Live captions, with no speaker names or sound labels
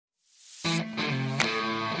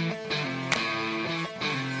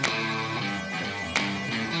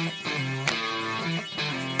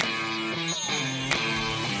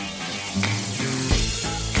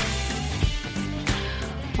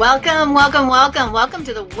Welcome, welcome, welcome. Welcome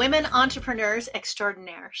to the Women Entrepreneurs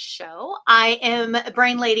Extraordinaire Show. I am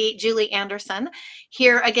Brain Lady Julie Anderson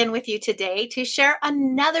here again with you today to share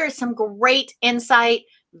some great insight,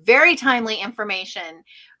 very timely information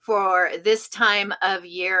for this time of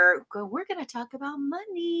year. We're going to talk about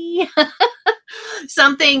money.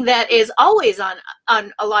 Something that is always on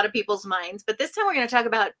a lot of people's minds, but this time we're going to talk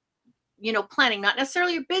about planning, not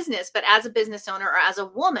necessarily your business, but as a business owner or as a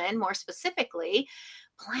woman, more specifically,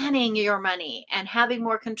 planning your money and having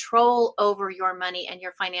more control over your money and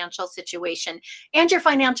your financial situation and your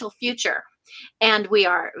financial future. And we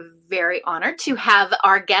are very honored to have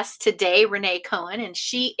our guest today, Renee Cohen, and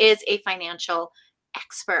she is a financial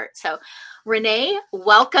expert. So Renee,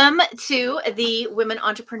 welcome to the Women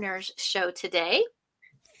Entrepreneurs Show today.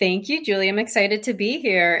 Thank you, Julie. I'm excited to be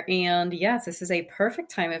here. And yes, this is a perfect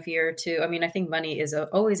time of year I think money is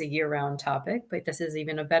always a year-round topic, but this is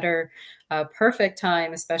even a better, perfect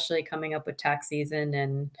time, especially coming up with tax season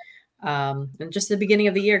and just the beginning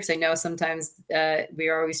of the year. Because I know sometimes we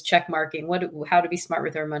are always check marking how to be smart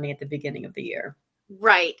with our money at the beginning of the year.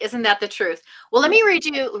 Right. Isn't that the truth? Well, let me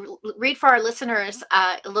read for our listeners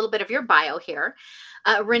a little bit of your bio here.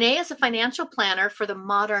 Renee is a financial planner for the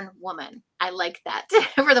modern woman. I like that.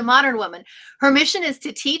 For the modern woman. Her mission is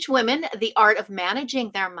to teach women the art of managing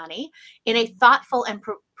their money in a thoughtful and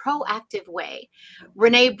proactive way.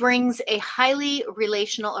 Renee brings a highly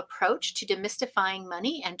relational approach to demystifying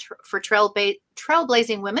money and for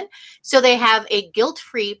trailblazing women, so they have a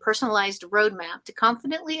guilt-free, personalized roadmap to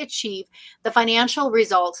confidently achieve the financial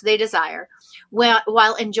results they desire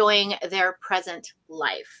while enjoying their present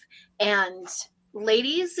life. And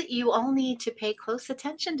ladies, you all need to pay close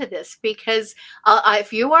attention to this because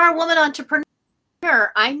if you are a woman entrepreneur,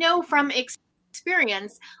 I know from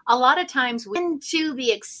experience, a lot of times we into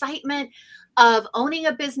the excitement of owning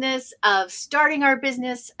a business, of starting our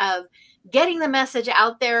business, of getting the message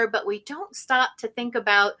out there, but we don't stop to think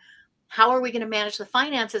about how are we going to manage the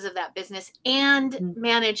finances of that business and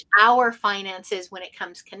manage our finances when it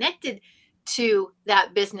comes connected to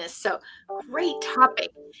that business. So great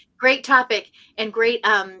topic and great.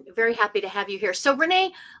 Very happy to have you here. So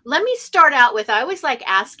Renee, let me start out with, I always like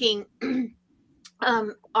asking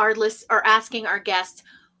asking our guests,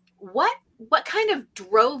 what kind of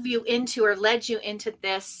drove you into or led you into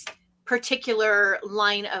this particular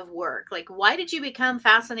line of work? Like, why did you become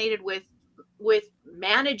fascinated with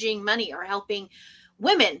managing money or helping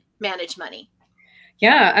women manage money?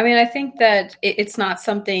 Yeah, I mean, I think that it's not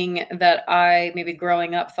something that I maybe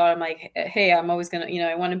growing up thought I'm like, hey, I'm always going to,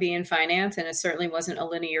 I want to be in finance. And it certainly wasn't a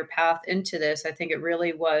linear path into this. I think it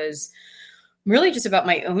really was just about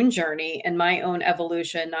my own journey and my own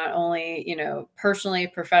evolution, not only, personally,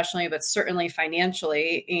 professionally, but certainly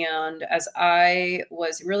financially. And as I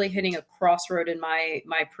was really hitting a crossroad in my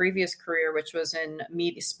previous career, which was in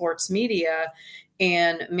sports media,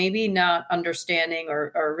 and maybe not understanding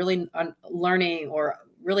or really learning or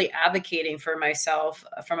really advocating for myself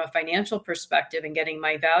from a financial perspective and getting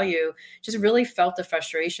my value, just really felt the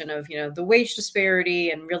frustration of, the wage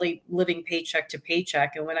disparity and really living paycheck to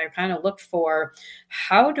paycheck. And when I kind of looked for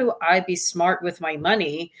how do I be smart with my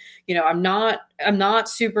money, I'm not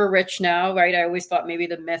super rich now, right? I always thought maybe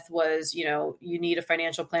the myth was, you need a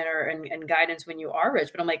financial planner and guidance when you are rich.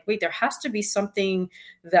 But I'm like, wait, there has to be something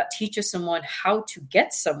that teaches someone how to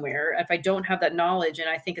get somewhere if I don't have that knowledge. And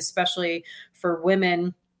I think especially for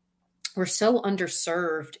women, we're so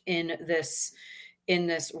underserved in this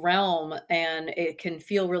realm, and it can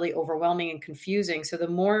feel really overwhelming and confusing. So the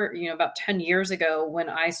more, about 10 years ago when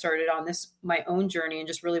I started on my own journey and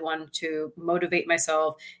just really wanted to motivate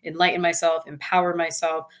myself, enlighten myself, empower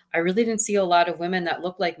myself, I really didn't see a lot of women that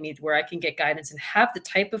look like me where I can get guidance and have the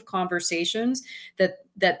type of conversations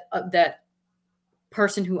that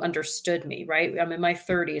person who understood me, right? I'm in my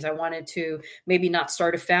 30s. I wanted to maybe not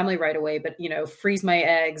start a family right away, but, freeze my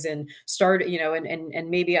eggs and start, and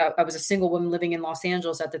maybe I was a single woman living in Los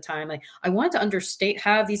Angeles at the time. Like I wanted to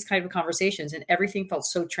have these kind of conversations, and everything felt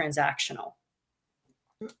so transactional.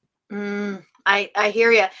 I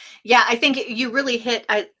hear you. Yeah. I think you really hit,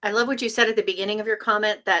 I love what you said at the beginning of your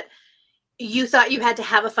comment, that you thought you had to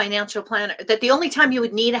have a financial planner, that the only time you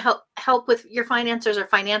would need help with your finances or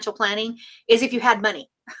financial planning is if you had money.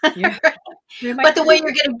 Yeah. But the way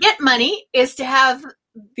you're going to get money is to have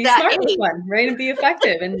be smart with one, right? And be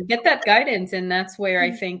effective and get that guidance. And that's where I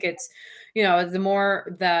think it's, the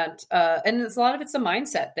more that, and it's a lot of it's a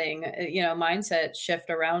mindset thing, mindset shift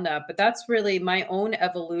around that. But that's really my own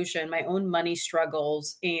evolution, my own money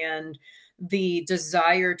struggles, and the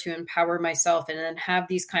desire to empower myself and then have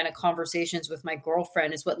these kind of conversations with my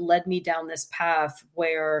girlfriend is what led me down this path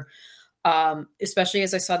where especially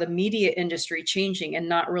as I saw the media industry changing and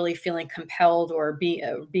not really feeling compelled or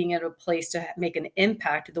being in a place to make an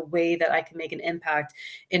impact the way that I can make an impact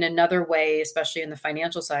in another way, especially in the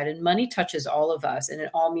financial side. And money touches all of us, and it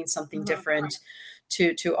all means something Mhm. different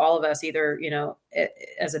to all of us, either,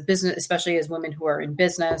 as a business, especially as women who are in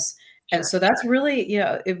business. And Sure. so that's really,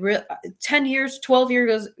 10 years, 12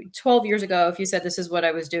 years ago, if you said this is what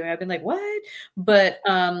I was doing, I've been like, what? But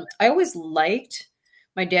I always liked,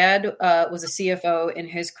 my dad was a CFO in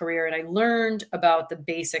his career, and I learned about the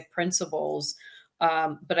basic principles.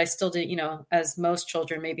 But I still did, as most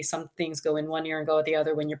children, maybe some things go in one ear and go out the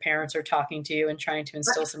other when your parents are talking to you and trying to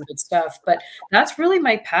instill some good stuff. But that's really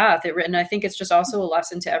my path. And I think it's just also a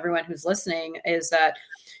lesson to everyone who's listening, is that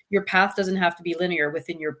your path doesn't have to be linear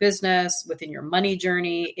within your business, within your money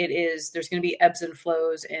journey. There's going to be ebbs and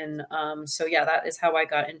flows. And so, yeah, that is how I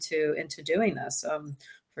got into doing this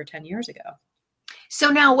for 10 years ago. So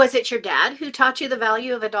now, was it your dad who taught you the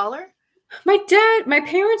value of a dollar? My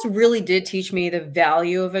parents really did teach me the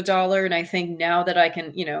value of a dollar. And I think now that I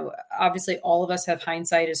can, obviously all of us have,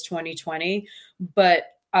 hindsight is 2020, but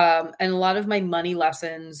and a lot of my money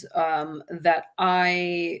lessons that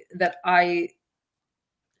I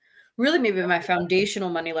really, maybe my foundational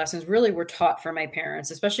money lessons really were taught from my parents,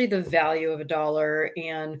 especially the value of a dollar,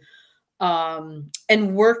 and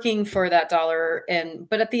working for that dollar.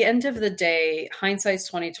 But at the end of the day, hindsight's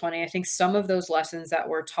 2020. I think some of those lessons that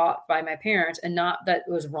were taught by my parents, and not that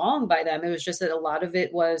it was wrong by them, it was just that a lot of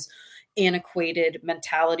it was antiquated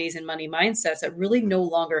mentalities and money mindsets that really no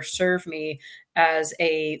longer serve me as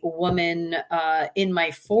a woman in my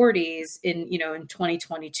 40s in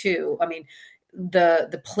 2022. I mean,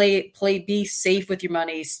 the play, be safe with your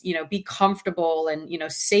money, be comfortable, and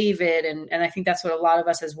save it. And I think that's what a lot of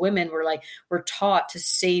us as women, we're taught to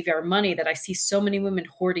save our money. That I see so many women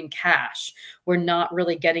hoarding cash. We're not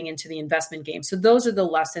really getting into the investment game. So those are the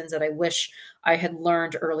lessons that I wish I had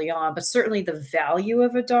learned early on. But certainly the value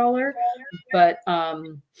of a dollar, but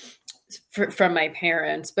from my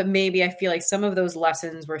parents. But maybe I feel like some of those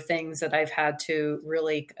lessons were things that I've had to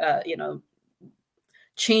really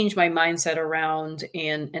change my mindset around,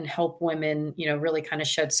 and help women, really kind of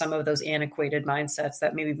shed some of those antiquated mindsets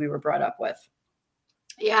that maybe we were brought up with.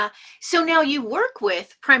 Yeah. So now you work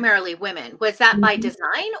with primarily women. Was that by Mhm.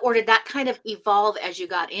 design, or did that kind of evolve as you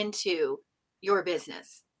got into your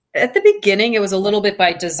business? At the beginning, it was a little bit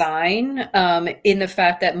by design, in the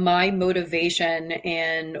fact that my motivation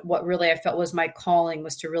and what really I felt was my calling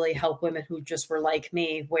was to really help women who just were like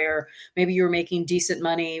me, where maybe you were making decent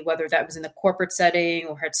money, whether that was in the corporate setting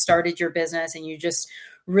or had started your business, and you just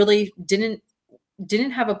really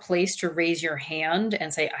didn't have a place to raise your hand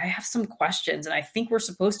and say, I have some questions and I think we're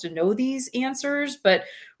supposed to know these answers, but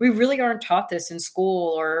we really aren't taught this in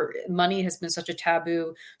school, or money has been such a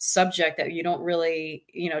taboo subject that you don't really,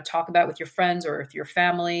 talk about with your friends or with your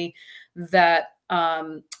family, that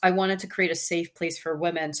I wanted to create a safe place for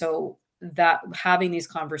women. So that having these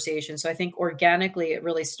conversations. So I think organically it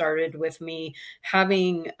really started with me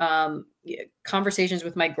having conversations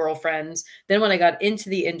with my girlfriends. Then when I got into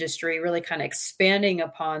the industry, really kind of expanding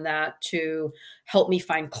upon that to help me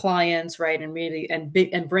find clients, right, and really and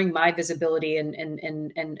bring my visibility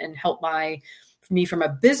and help me from a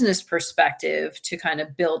business perspective to kind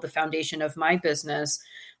of build the foundation of my business.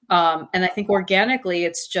 And I think organically,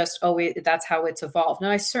 it's just always, that's how it's evolved.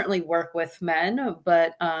 Now, I certainly work with men,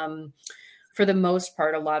 but for the most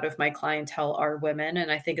part, a lot of my clientele are women.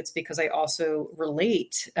 And I think it's because I also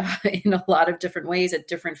relate in a lot of different ways at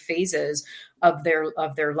different phases of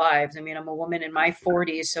their lives. I mean, I'm a woman in my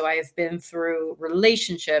 40s, so I have been through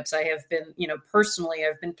relationships. I have been, personally,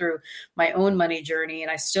 I've been through my own money journey,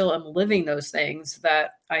 and I still am living those things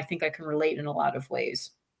that I think I can relate in a lot of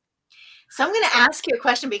ways. So I'm going to ask you a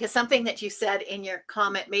question, because something that you said in your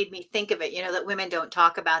comment made me think of it, that women don't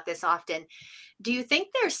talk about this often. Do you think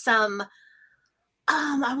there's some,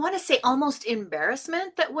 I want to say almost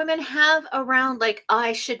embarrassment that women have around, like,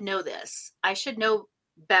 I should know this. I should know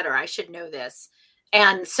better. I should know this.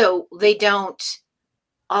 And so they don't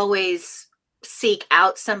always seek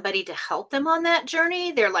out somebody to help them on that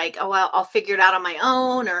journey. They're like, oh, well, I'll figure it out on my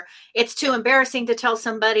own, or it's too embarrassing to tell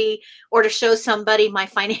somebody or to show somebody my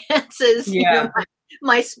finances, Yeah.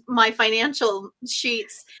 my financial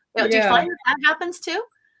sheets. Do you Yeah. find that that happens too?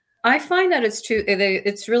 I find that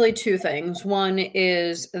it's really two things. One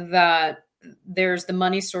is that there's the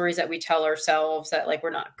money stories that we tell ourselves, that like we're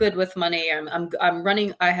not good with money. I'm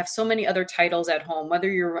running. I have so many other titles at home.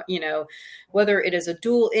 Whether it is a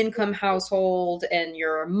dual income household and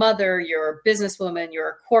you're a mother, you're a businesswoman, you're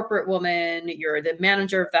a corporate woman, you're the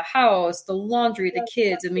manager of the house, the laundry, the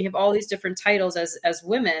kids, and we have all these different titles as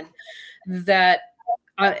women, that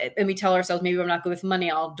and we tell ourselves, maybe I'm not good with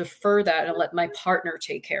money, I'll defer that and let my partner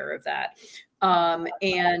take care of that.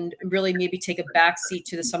 And really maybe take a backseat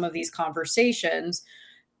to some of these conversations.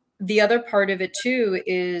 The other part of it too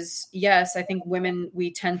is, yes, I think women,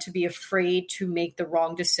 we tend to be afraid to make the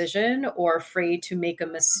wrong decision or afraid to make a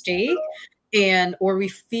mistake, or we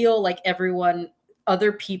feel like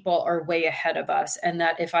other people are way ahead of us, and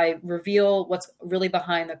that if I reveal what's really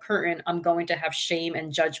behind the curtain, I'm going to have shame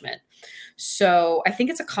and judgment. So I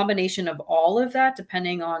think it's a combination of all of that,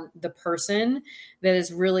 depending on the person, that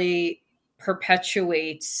is really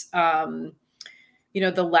perpetuates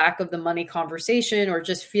the lack of the money conversation, or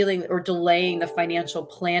just feeling or delaying the financial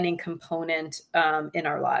planning component in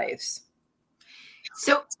our lives.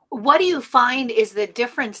 So what do you find is the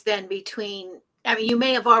difference then between, I mean, you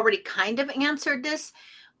may have already kind of answered this,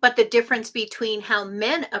 but the difference between how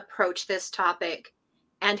men approach this topic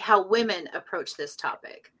and how women approach this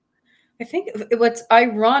topic? I think what's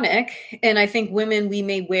ironic, and I think women, we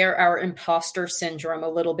may wear our imposter syndrome a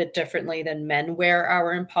little bit differently than men wear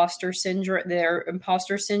their imposter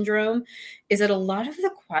syndrome, is that a lot of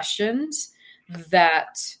the questions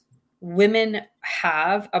that women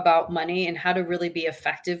have about money and how to really be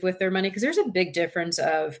effective with their money, because there's a big difference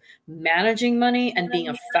of managing money and being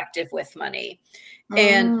effective with money.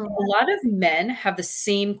 And a lot of men have the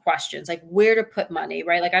same questions, like where to put money,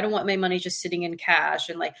 right? Like, I don't want my money just sitting in cash.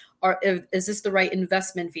 And like, is this the right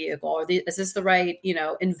investment vehicle? Or is this the right,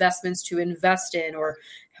 investments to invest in? Or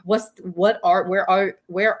where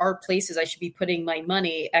are places I should be putting my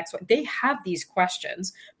money? They have these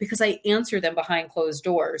questions because I answer them behind closed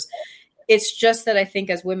doors. It's just that I think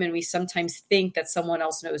as women, we sometimes think that someone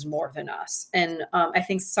else knows more than us. And I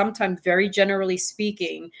think sometimes, very generally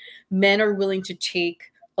speaking, men are willing to take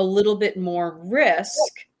a little bit more risk.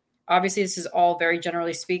 Obviously, this is all very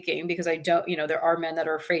generally speaking, because there are men that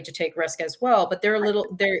are afraid to take risk as well, but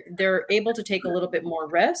they're able to take a little bit more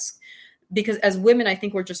risk. Because as women, I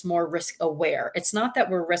think we're just more risk aware. It's not that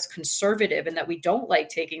we're risk conservative and that we don't like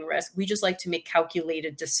taking risk. We just like to make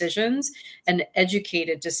calculated decisions and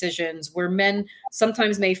educated decisions, where men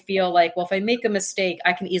sometimes may feel like, well, if I make a mistake,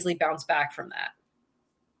 I can easily bounce back from that.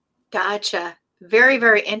 Gotcha. Very,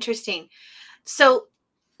 very interesting. So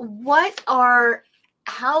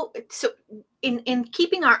in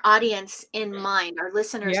keeping our audience in mind, our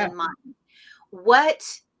listeners in mind,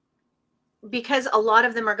 because a lot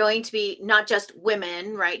of them are going to be not just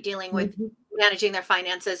women, right, dealing with managing their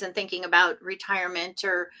finances and thinking about retirement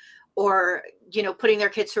or putting their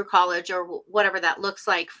kids through college or whatever that looks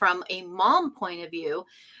like from a mom point of view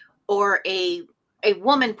or a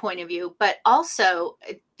woman point of view, but also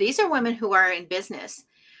these are women who are in business.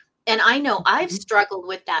 And I know I've struggled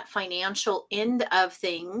with that financial end of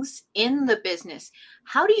things in the business.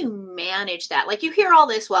 How do you manage that? Like, you hear all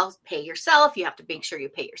this, well, pay yourself. You have to make sure you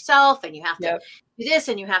pay yourself, and you have to do this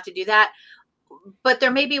and you have to do that. But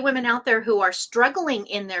there may be women out there who are struggling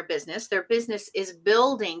in their business. Their business is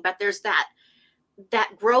building, but there's that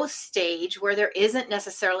growth stage where there isn't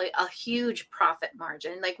necessarily a huge profit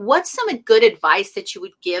margin. Like, what's some good advice that you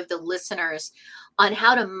would give the listeners on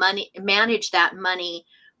how to manage that money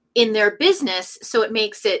in their business so it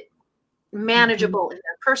makes it manageable in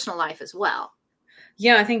their personal life as well?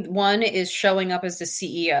 Yeah, I think one is showing up as the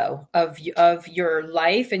CEO of your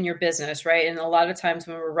life and your business, right? And a lot of times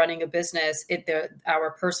when we're running a business,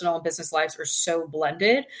 our personal and business lives are so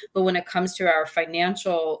blended. But when it comes to our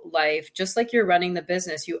financial life, just like you're running the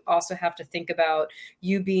business, you also have to think about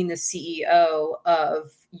you being the CEO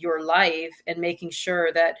of your life and making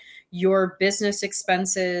sure that your business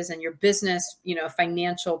expenses and your business,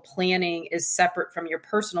 financial planning is separate from your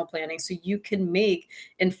personal planning, so you can make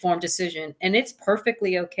informed decision. And it's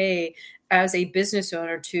perfectly okay as a business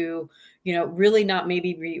owner to, really not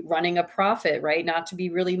maybe be running a profit, right? Not to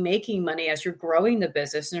be really making money as you're growing the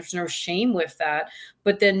business. And there's no shame with that,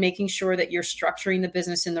 but then making sure that you're structuring the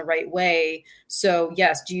business in the right way. So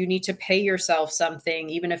yes, do you need to pay yourself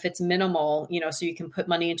something, even if it's minimal, so you can put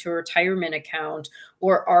money into a retirement account?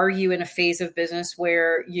 Or are you in a phase of business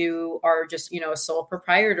where you are just, a sole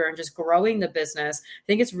proprietor and just growing the business? I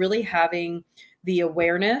think it's really having the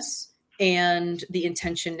awareness and the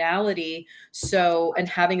intentionality. And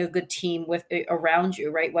having a good team around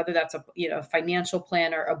you, right? Whether that's a financial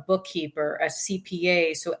planner, a bookkeeper, a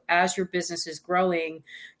CPA. So as your business is growing,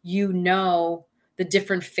 the the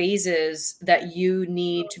different phases that you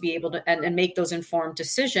need to be able to and make those informed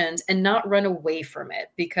decisions and not run away from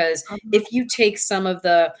it. Because if you take some of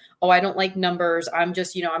the, oh, I don't like numbers, I'm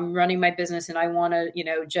just, I'm running my business and I want to,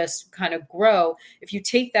 just kind of grow. If you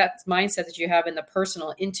take that mindset that you have in the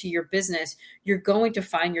personal into your business, you're going to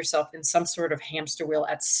find yourself in some sort of hamster wheel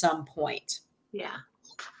at some point. Yeah.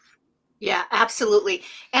 Yeah, absolutely.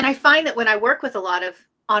 And I find that when I work with a lot of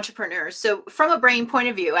entrepreneurs, so from a brain point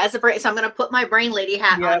of view, as a brain, so I'm going to put my brain lady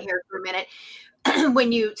hat on here for a minute.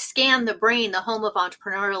 When you scan the brain, the home of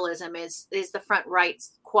entrepreneurialism is the front right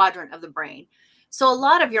quadrant of the brain. So a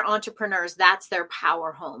lot of your entrepreneurs, that's their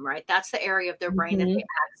power home, right? That's the area of their brain that they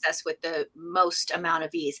access with the most amount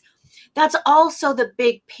of ease. That's also the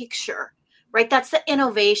big picture, right? That's the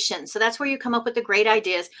innovation. So that's where you come up with the great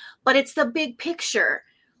ideas, but it's the big picture,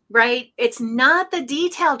 right? It's not the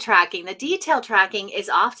detail tracking. The detail tracking is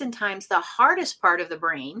oftentimes the hardest part of the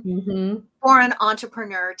brain for an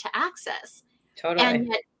entrepreneur to access. Totally. And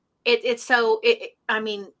yet it's so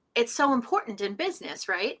important in business,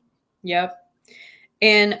 right? Yep.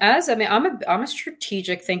 And I'm a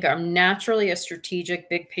strategic thinker. I'm naturally a strategic,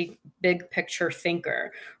 big picture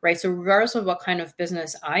thinker, right? So regardless of what kind of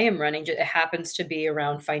business I am running, it happens to be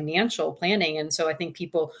around financial planning. And so I think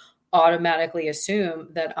people automatically assume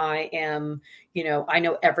that I am, I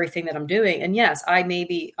know everything that I'm doing. And yes, I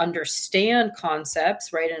maybe understand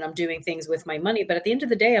concepts, right? And I'm doing things with my money. But at the end of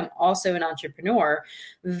the day, I'm also an entrepreneur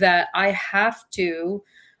that I have to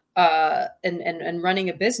and running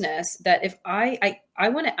a business, that if I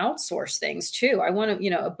want to outsource things too. I want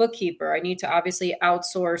to, a bookkeeper. I need to obviously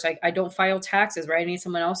outsource. I don't file taxes, right? I need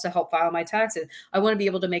someone else to help file my taxes. I want to be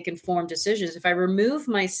able to make informed decisions. If I remove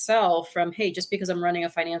myself from, hey, just because I'm running a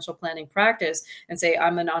financial planning practice and say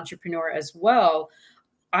I'm an entrepreneur as well,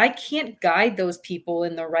 I can't guide those people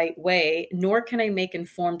in the right way, nor can I make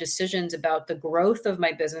informed decisions about the growth of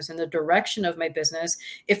my business and the direction of my business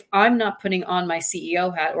if I'm not putting on my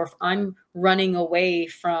CEO hat, or if I'm running away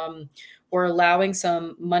from or allowing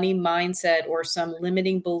some money mindset or some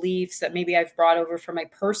limiting beliefs that maybe I've brought over from my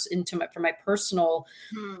personal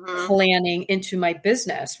planning into my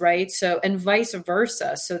business, right? So, and vice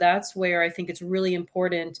versa. So that's where I think it's really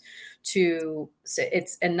important to say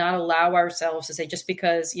and not allow ourselves to say, just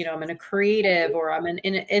because, I'm a creative or I'm an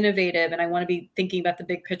innovative and I want to be thinking about the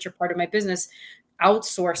big picture part of my business,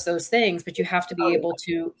 outsource those things. But you have to be able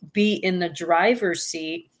to be in the driver's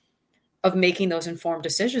seat of making those informed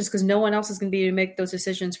decisions, because no one else is going to be able to make those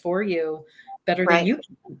decisions for you better than you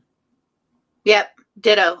can. Yep.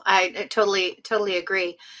 Ditto. I totally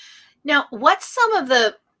agree. Now, what's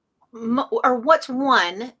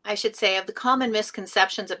one, I should say, of the common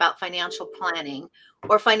misconceptions about financial planning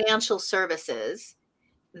or financial services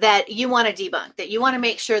that you want to debunk, that you want to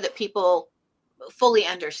make sure that people fully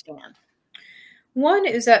understand? One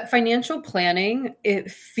is that financial planning,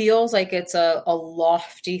 it feels like it's a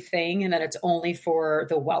lofty thing and that it's only for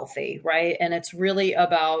the wealthy, right? And it's really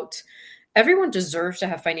about everyone deserves to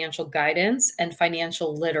have financial guidance and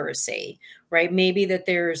financial literacy, right? Maybe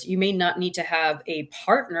that you may not need to have a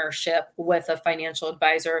partnership with a financial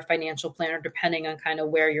advisor or financial planner, depending on kind of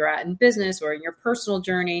where you're at in business or in your personal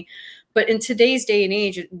journey. But in today's day and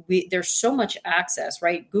age, there's so much access,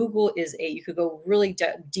 right? Google you could go really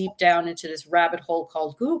deep down into this rabbit hole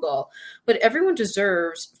called Google, but everyone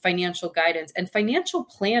deserves financial guidance. And financial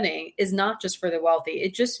planning is not just for the wealthy.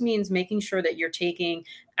 It just means making sure that you're taking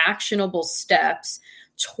actionable steps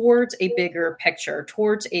towards a bigger picture,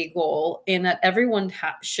 towards a goal, and that everyone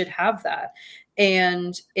should have that.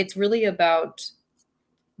 And it's really about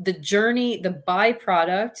the journey. The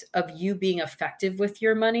byproduct of you being effective with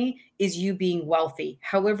your money is you being wealthy,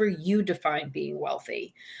 however you define being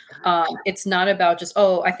wealthy. It's not about just,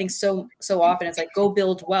 I think so often it's like, go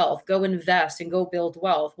build wealth, go invest and go build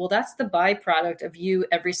wealth. Well, that's the byproduct of you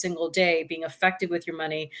every single day being effective with your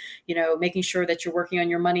money, making sure that you're working on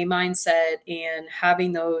your money mindset and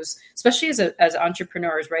having those, especially as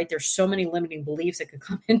entrepreneurs, right? There's so many limiting beliefs that could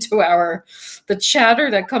come into the chatter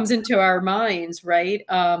that comes into our minds, right?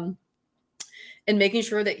 And making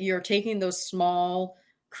sure that you're taking those small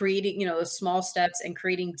steps and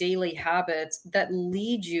creating daily habits that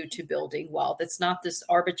lead you to building wealth. It's not this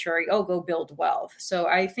arbitrary, go build wealth. So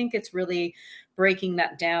I think it's really breaking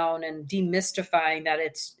that down and demystifying that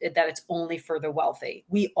it's only for the wealthy.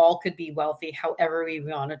 We all could be wealthy however we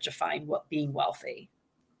want to define what being wealthy.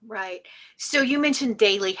 Right. So you mentioned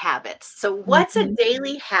daily habits. So what's a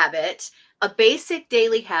daily habit, a basic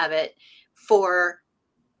daily habit for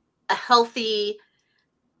a healthy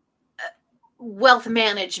wealth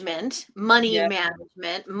management, money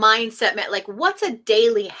management, mindset? Like, what's a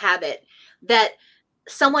daily habit that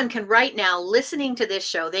someone can right now, listening to this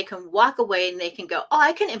show, they can walk away and they can go, oh,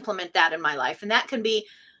 I can implement that in my life. And that can be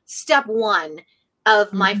step one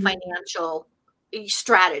of my Mhm. financial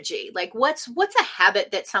strategy. Like what's a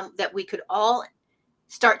habit that we could all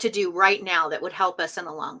start to do right now that would help us in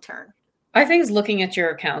the long term? I think it's looking at your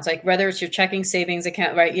accounts, like whether it's your checking savings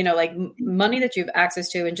account, right? Like money that you have access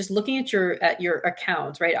to, and just looking at your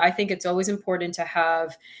accounts, right? I think it's always important to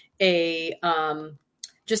have a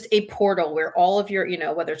just a portal where all of your,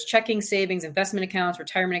 whether it's checking, savings, investment accounts,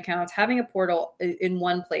 retirement accounts, having a portal in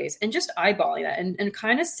one place and just eyeballing that and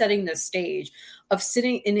kind of setting the stage of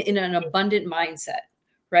sitting in an abundant mindset,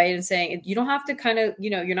 right? And saying you don't have to kind of,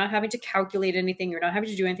 you're not having to calculate anything, you're not having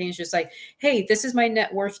to do anything. It's just like, hey, this is my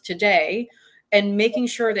net worth today, and making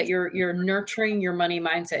sure that you're nurturing your money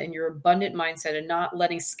mindset and your abundant mindset and not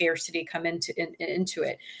letting scarcity come into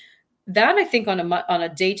it. That, I think, on a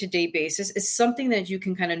day-to-day basis is something that you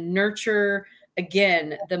can kind of nurture.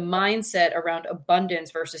 Again, the mindset around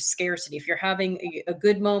abundance versus scarcity. If you're having a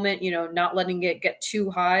good moment, not letting it get too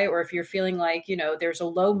high, or if you're feeling like, there's a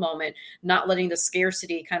low moment, not letting the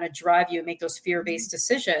scarcity kind of drive you and make those fear-based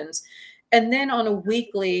decisions. And then on a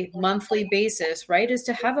weekly, monthly basis, right, is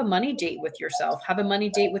to have a money date with yourself, have a money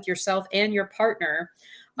date with yourself and your partner.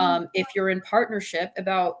 If you're in partnership,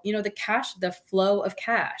 about, the flow of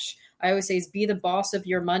cash. I always say is be the boss of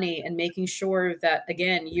your money, and making sure that,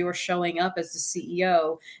 again, you are showing up as the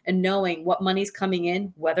CEO and knowing what money's coming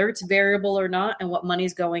in, whether it's variable or not, and what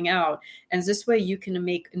money's going out. And this way you can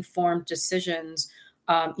make informed decisions,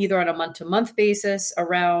 either on a month-to-month basis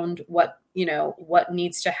around what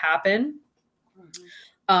needs to happen.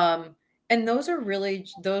 And those are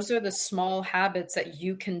the small habits that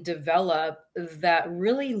you can develop that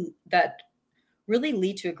really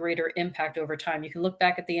lead to a greater impact over time. You can look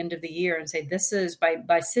back at the end of the year and say, this is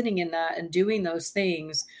by sitting in that and doing those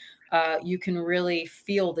things, you can really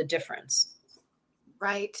feel the difference.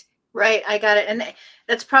 Right. Right. I got it. And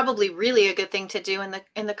that's probably really a good thing to do in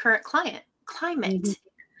the current Mhm. climate.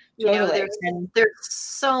 Totally. There's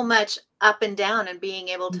so much up and down, and being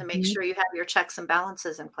able to make Mhm. sure you have your checks and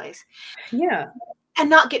balances in place Yeah.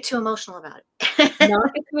 and not get too emotional about it.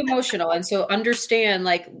 Not get too emotional. And so understand,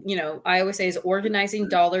 like, I always say is organizing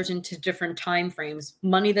dollars into different time frames.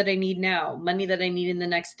 Money that I need now, money that I need in the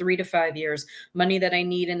next 3 to 5 years, money that I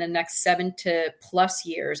need in the next 7+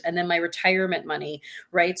 years, and then my retirement money,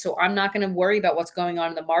 right? So I'm not going to worry about what's going on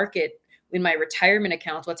in the market in my retirement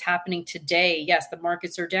accounts, what's happening today. Yes, the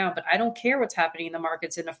markets are down, but I don't care what's happening in the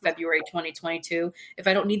markets in a February 2022 if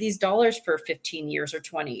I don't need these dollars for 15 years or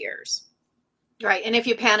 20 years. Right. And if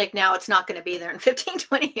you panic now, it's not going to be there in 15,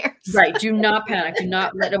 20 years. Right. Do not panic. Do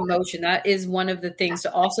not let emotion. That is one of the things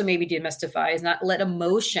to also maybe demystify, is not let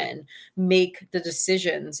emotion make the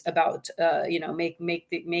decisions about,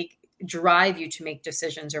 make drive you to make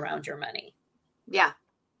decisions around your money. Yeah.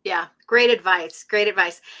 Yeah. Great advice. Great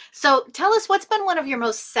advice. So tell us, what's been one of your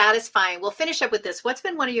most satisfying, we'll finish up with this. What's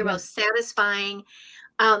been one of your Yeah. most satisfying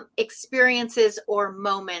experiences or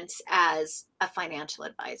moments as a financial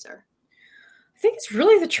advisor? I think it's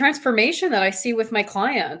really the transformation that I see with my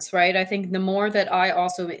clients, right? I think the more that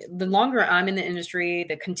the longer I'm in the industry,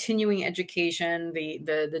 the continuing education,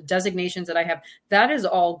 the designations that I have, that is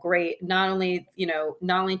all great. Not only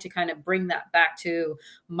to kind of bring that back to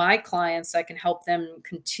my clients, I can help them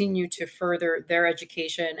continue to further their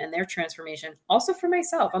education and their transformation. Also for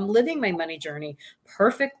myself, I'm living my money journey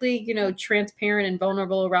perfectly, transparent and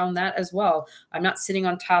vulnerable around that as well. I'm not sitting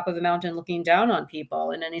on top of a mountain looking down on people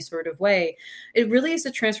in any sort of way. It really is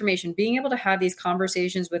a transformation, being able to have these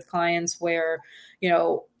conversations with clients where,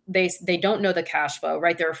 they don't know the cash flow,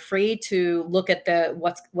 right? They're afraid to look at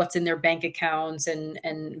what's in their bank accounts,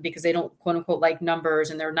 and because they don't, quote unquote, like numbers,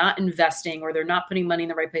 and they're not investing, or they're not putting money in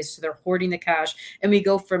the right place, so they're hoarding the cash. And we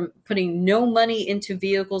go from putting no money into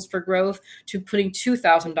vehicles for growth to putting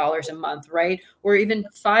 $2,000 a month, right? Or even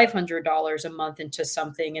 $500 a month into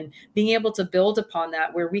something, and being able to build upon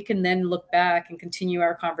that, where we can then look back and continue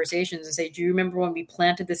our conversations and say, do you remember when we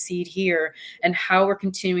planted the seed here, and how we're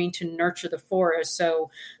continuing to nurture the forest?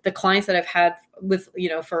 So the clients that I've had with,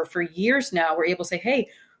 for years now, we're able to say, hey,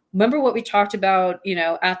 remember what we talked about,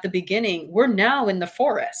 at the beginning? We're now in the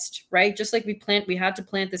forest, right? Just like we had to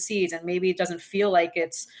plant the seeds, and maybe it doesn't feel like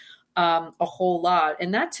it's a whole lot.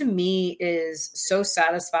 And that to me is so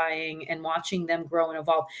satisfying, and watching them grow and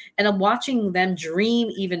evolve, and I'm watching them dream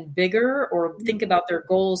even bigger, or think about their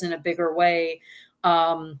goals in a bigger way.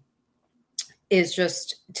 Is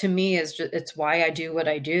just, to me, it's why I do what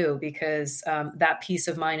I do, because that peace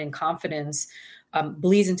of mind and confidence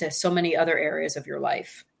bleeds into so many other areas of your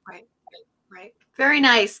life. Right. Right. Very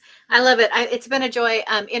nice. I love it. It's been a joy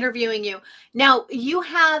interviewing you. Now, you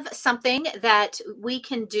have something that we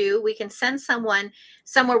can do. We can send someone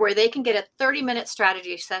somewhere where they can get a 30-minute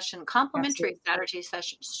strategy session, Absolutely. complimentary strategy Yeah.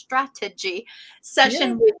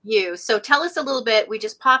 session with you. So tell us a little bit. We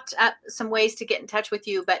just popped up some ways to get in touch with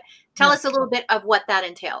you, but tell Yeah. us a little bit of what that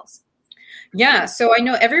entails. Yeah, so I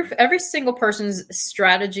know every single person's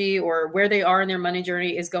strategy or where they are in their money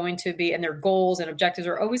journey is going to be, and their goals and objectives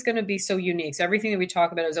are always going to be so unique. So everything that we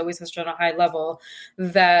talk about is always such on a high level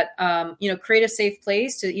that create a safe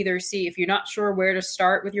place to either see if you're not sure where to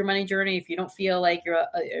start with your money journey, if you don't feel like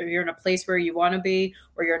you're in a place where you want to be,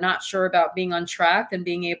 or you're not sure about being on track, and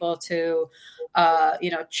being able to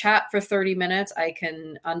chat for 30 minutes. I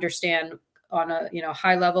can understand on a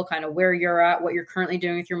high level kind of where you're at, what you're currently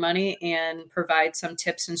doing with your money, and provide some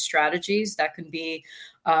tips and strategies that can be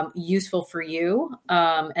useful for you.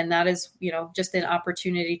 And that is just an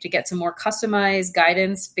opportunity to get some more customized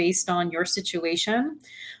guidance based on your situation.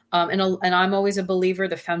 And I'm always a believer,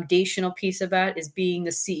 the foundational piece of that is being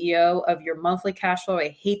the CEO of your monthly cash flow. I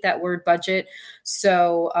hate that word budget.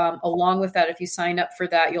 So along with that, if you sign up for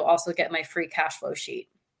that, you'll also get my free cash flow sheet.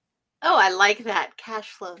 Oh, I like that. Cash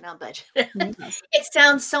flow, not budget. Yes. It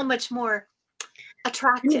sounds so much more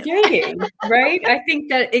attractive. Inviting, right? I think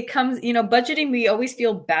that it comes, budgeting, we always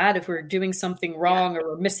feel bad if we're doing something Yeah. wrong or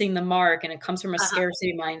we're missing the mark. And it comes from a Uh-huh.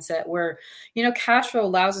 scarcity mindset where, cash flow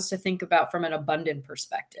allows us to think about from an abundant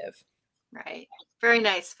perspective. Right. Very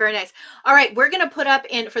nice. Very nice. All right. We're going to put up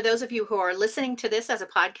in, for those of you who are listening to this as a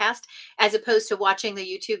podcast, as opposed to watching the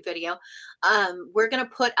YouTube video, we're going to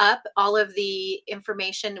put up all of the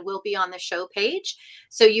information will be on the show page.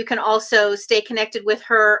 So you can also stay connected with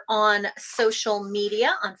her on social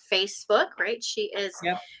media on Facebook, right? She is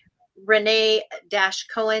Yep.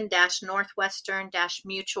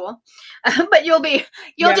 Renee-Cohen-Northwestern-Mutual. But you'll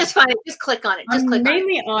Yeah. just find it. Just click on it. Just I'm click on it.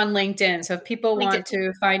 mainly on LinkedIn. So if people LinkedIn. want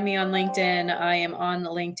to find me on LinkedIn, I am on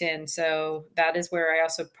LinkedIn. So that is where I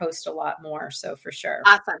also post a lot more. So for sure.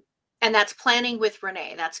 Awesome. And that's planning with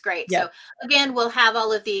Renee. That's great. Yep. So again, we'll have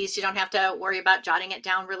all of these. You don't have to worry about jotting it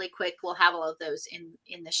down really quick. We'll have all of those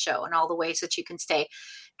in the show, and all the ways that you can stay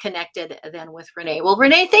connected then with Renee. Well,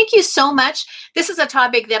 Renee, thank you so much. This is a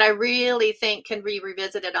topic that I really think can be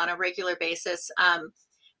revisited on a regular basis.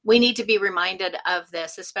 We need to be reminded of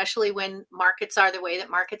this, especially when markets are the way that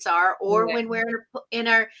markets are, or Yeah. when we're in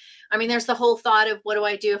our, I mean, there's the whole thought of what do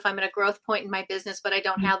I do if I'm at a growth point in my business, but I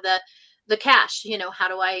don't have the cash, how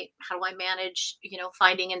do I manage,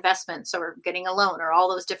 finding investments or getting a loan or all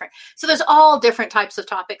those different. So there's all different types of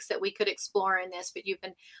topics that we could explore in this, but you've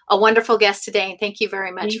been a wonderful guest today. And thank you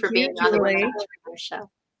very much Thank for you, being on the Women Julie. Entrepreneur Show.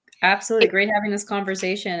 Absolutely. Great having this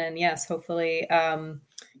conversation. And yes, hopefully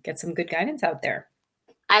get some good guidance out there.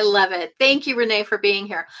 I love it. Thank you, Renee, for being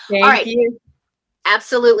here. Thank All right. you.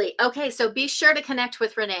 Absolutely. Okay, so be sure to connect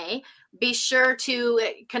with Renee. Be sure to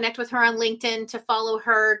connect with her on LinkedIn, to follow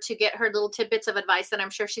her, to get her little tidbits of advice that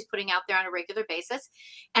I'm sure she's putting out there on a regular basis,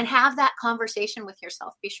 and have that conversation with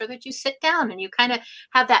yourself. Be sure that you sit down and you kind of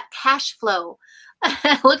have that cash flow.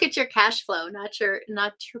 Look at your cash flow, not your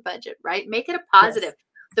budget, right? Make it a positive. Yes.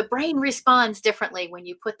 The brain responds differently when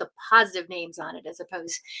you put the positive names on it as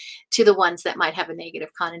opposed to the ones that might have a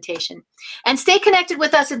negative connotation. And stay connected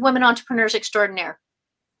with us at Women Entrepreneurs Extraordinaire.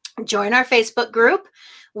 Join our Facebook group.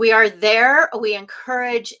 We are there. We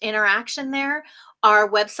encourage interaction there. Our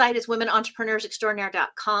website is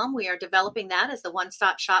womenentrepreneursextraordinaire.com. We are developing that as the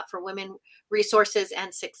one-stop shop for women resources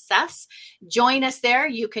and success. Join us there.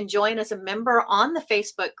 You can join as a member on the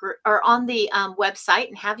Facebook group or on the website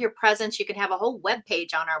and have your presence. You can have a whole web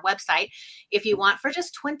page on our website if you want for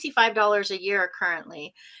just $25 a year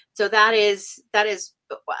currently. So that is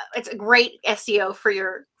it's a great SEO for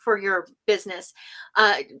your business.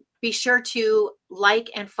 Be sure to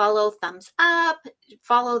like and follow, thumbs up,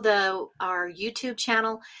 follow our YouTube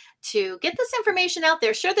channel to get this information out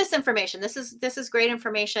there. Share this information. This is great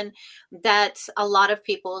information that a lot of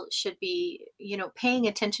people should be, paying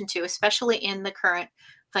attention to, especially in the current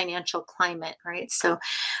financial climate, right? So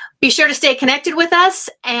be sure to stay connected with us.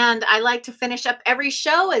 And I like to finish up every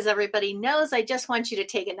show. As everybody knows, I just want you to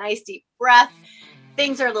take a nice deep breath.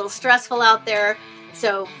 Things are a little stressful out there,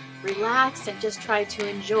 so relax and just try to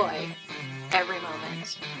enjoy every moment.